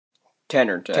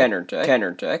Tanner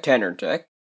Tech.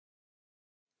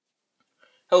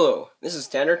 Hello, this is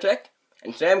Tanner Tech,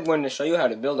 and today I'm going to show you how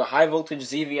to build a high voltage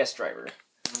ZVS driver.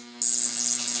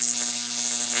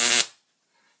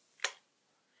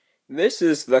 This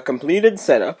is the completed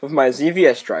setup of my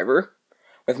ZVS driver,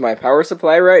 with my power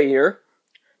supply right here,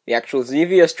 the actual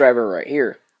ZVS driver right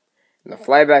here, and the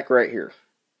flyback right here.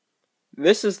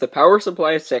 This is the power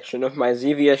supply section of my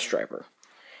ZVS driver.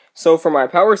 So for my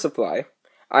power supply,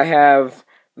 I have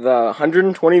the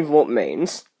 120 volt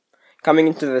mains coming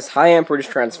into this high amperage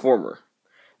transformer.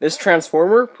 This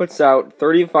transformer puts out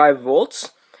 35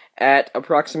 volts at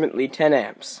approximately 10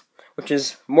 amps, which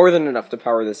is more than enough to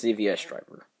power the ZVS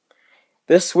driver.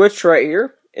 This switch right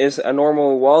here is a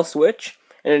normal wall switch,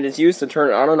 and it is used to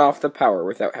turn on and off the power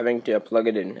without having to plug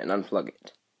it in and unplug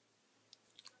it.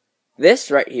 This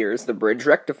right here is the bridge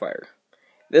rectifier.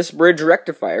 This bridge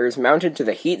rectifier is mounted to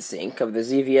the heatsink of the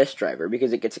ZVS driver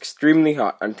because it gets extremely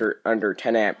hot under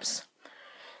 10 amps.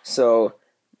 So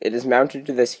it is mounted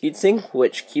to this heatsink,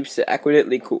 which keeps it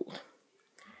adequately cooled.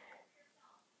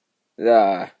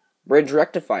 The bridge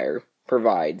rectifier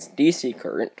provides DC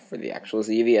current for the actual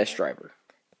ZVS driver.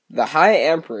 The high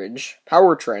amperage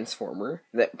power transformer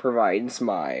that provides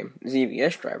my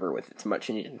ZVS driver with its much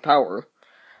needed power,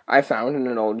 I found in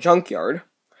an old junkyard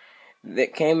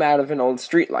that came out of an old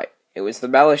street light. It was the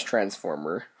ballast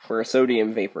transformer for a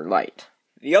sodium vapor light.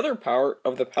 The other part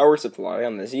of the power supply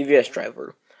on the ZVS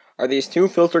driver are these two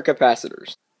filter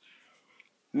capacitors.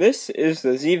 This is the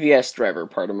ZVS driver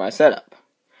part of my setup.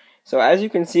 So as you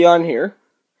can see on here,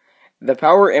 the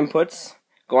power inputs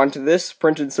go onto this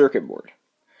printed circuit board.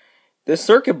 This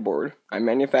circuit board I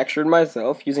manufactured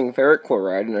myself using ferric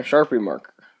chloride and a Sharpie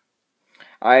marker.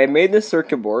 I made this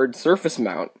circuit board surface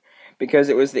mount because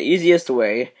it was the easiest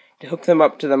way to hook them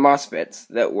up to the MOSFETs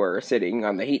that were sitting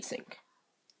on the heatsink.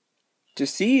 To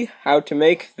see how to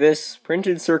make this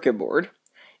printed circuit board,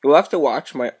 you'll have to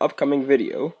watch my upcoming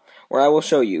video where I will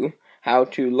show you how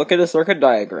to look at a circuit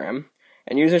diagram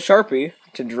and use a Sharpie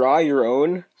to draw your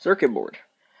own circuit board.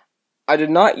 I did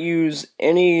not use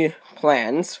any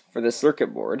plans for the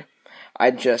circuit board. I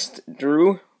just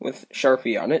drew with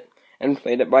Sharpie on it and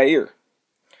played it by ear.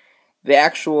 The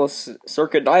actual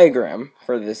circuit diagram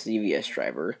for this ZVS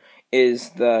driver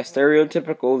is the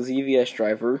stereotypical ZVS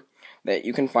driver that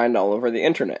you can find all over the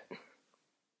internet.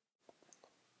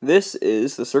 This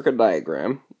is the circuit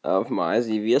diagram of my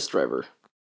ZVS driver.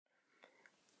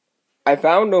 I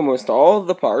found almost all of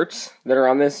the parts that are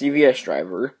on this ZVS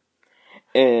driver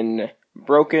in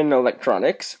broken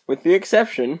electronics, with the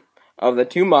exception of the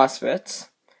two MOSFETs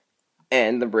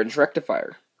and the bridge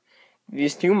rectifier.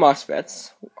 These two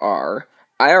MOSFETs are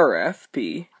IRF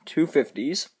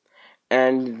P250s,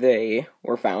 and they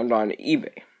were found on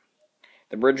eBay.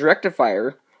 The bridge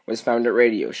rectifier was found at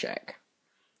Radio Shack.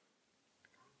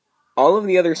 All of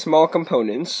the other small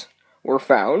components were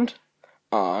found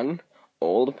on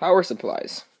old power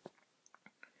supplies.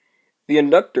 The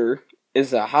inductor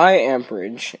is a high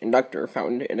amperage inductor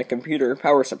found in a computer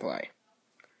power supply.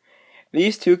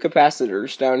 These two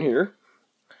capacitors down here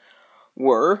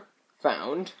were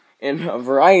found in a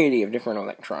variety of different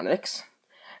electronics,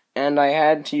 and I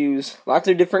had to use lots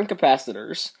of different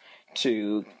capacitors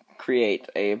to create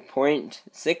a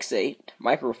 0.68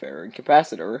 microfarad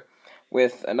capacitor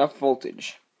with enough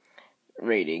voltage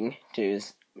rating to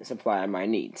supply my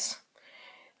needs.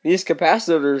 These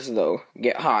capacitors, though,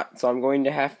 get hot, so I'm going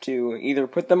to have to either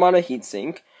put them on a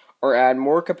heatsink or add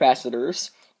more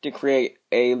capacitors to create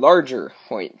a larger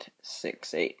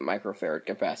 0.68 microfarad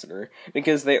capacitor,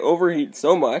 because they overheat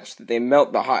so much that they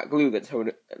melt the hot glue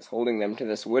that's holding them to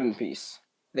this wooden piece.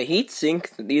 The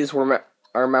heatsink that these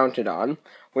are mounted on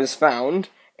was found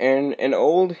in an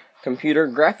old computer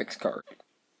graphics card.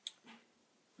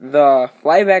 The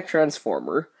flyback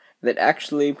transformer that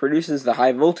actually produces the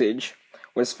high voltage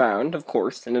was found, of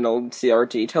course, in an old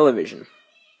CRT television.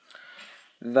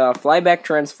 The flyback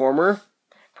transformer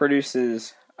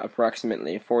produces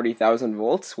approximately 40,000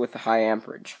 volts with a high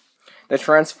amperage. The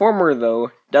transformer,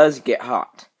 though, does get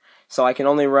hot, so I can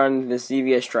only run this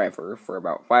ZVS driver for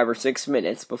about 5 or 6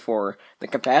 minutes before the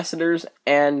capacitors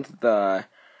and the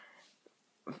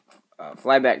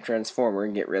flyback transformer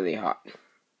get really hot.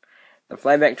 The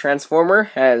flyback transformer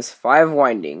has 5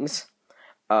 windings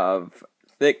of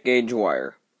thick gauge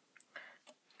wire.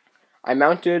 I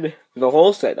mounted the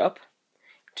whole setup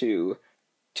to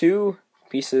 2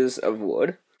 pieces of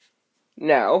wood.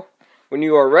 Now, when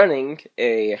you are running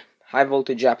a high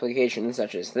voltage application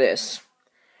such as this,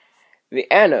 the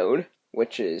anode,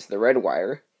 which is the red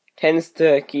wire, tends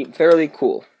to keep fairly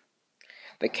cool.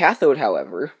 The cathode,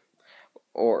 however,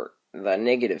 or the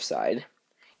negative side,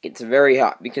 gets very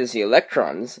hot because the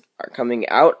electrons are coming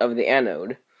out of the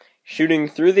anode, shooting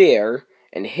through the air,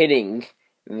 and hitting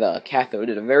the cathode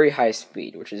at a very high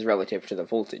speed, which is relative to the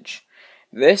voltage.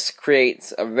 This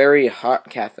creates a very hot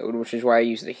cathode, which is why I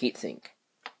use the heatsink.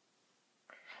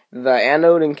 The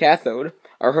anode and cathode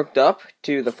are hooked up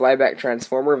to the flyback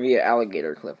transformer via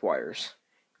alligator clip wires.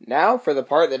 Now for the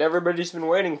part that everybody's been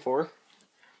waiting for,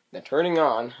 the turning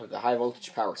on of the high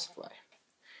voltage power supply.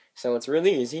 So it's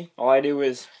really easy. All I do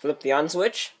is flip the on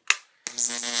switch,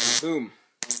 and boom,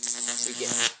 we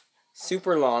get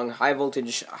super long, high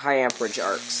voltage, high amperage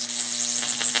arcs.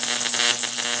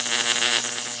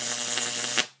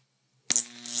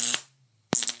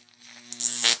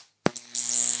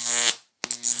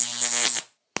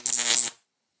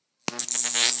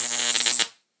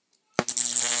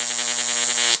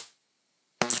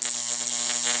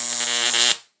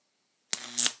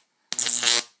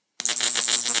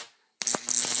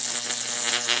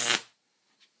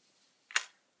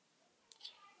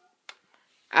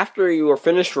 After you are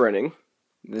finished running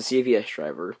the ZVS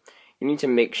driver, you need to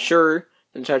make sure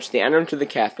to touch the anode to the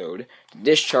cathode to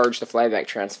discharge the flyback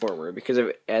transformer because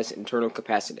it has internal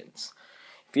capacitance.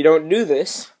 If you don't do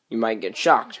this, you might get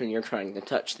shocked when you're trying to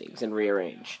touch things and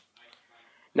rearrange.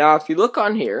 Now, if you look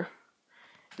on here,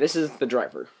 this is the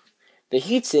driver. The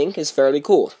heatsink is fairly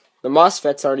cool. The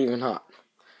MOSFETs aren't even hot.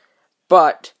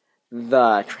 But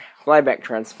the flyback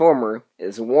transformer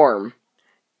is warm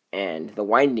and the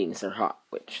windings are hot,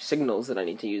 which signals that I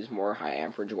need to use more high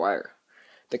amperage wire.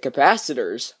 The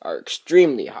capacitors are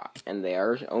extremely hot, and they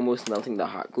are almost melting the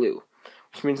hot glue,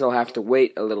 which means I'll have to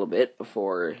wait a little bit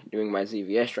before doing my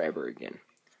ZVS driver again.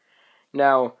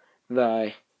 Now,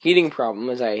 the heating problem,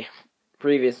 as I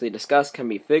previously discussed, can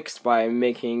be fixed by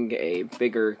making a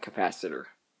bigger capacitor.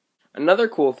 Another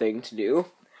cool thing to do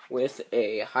with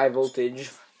a high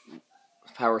voltage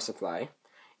power supply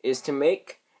is to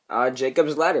make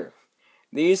Jacob's ladder.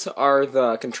 These are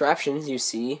the contraptions you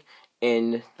see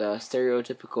in the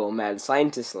stereotypical mad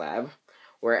scientist lab,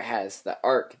 where it has the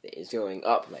arc that is going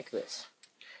up like this.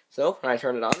 So, when I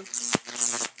turn it on,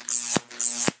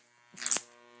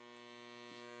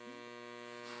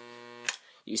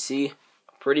 you see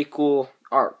a pretty cool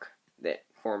arc that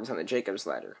forms on the Jacob's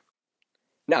ladder.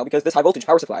 Now, because this high voltage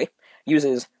power supply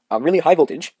uses a really high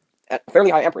voltage at a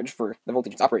fairly high amperage for the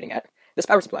voltage it's operating at, this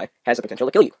power supply has the potential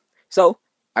to kill you. So,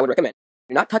 I would recommend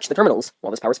do not touch the terminals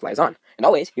while this power supply is on, and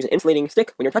always use an insulating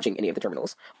stick when you're touching any of the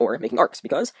terminals or making arcs,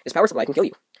 because this power supply can kill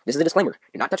you. This is a disclaimer.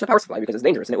 Do not touch the power supply because it's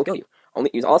dangerous and it will kill you. Only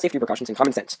use all safety precautions and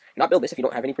common sense. Do not build this if you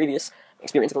don't have any previous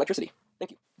experience with electricity.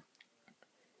 Thank you.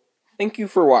 Thank you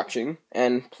for watching,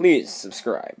 and please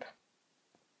subscribe.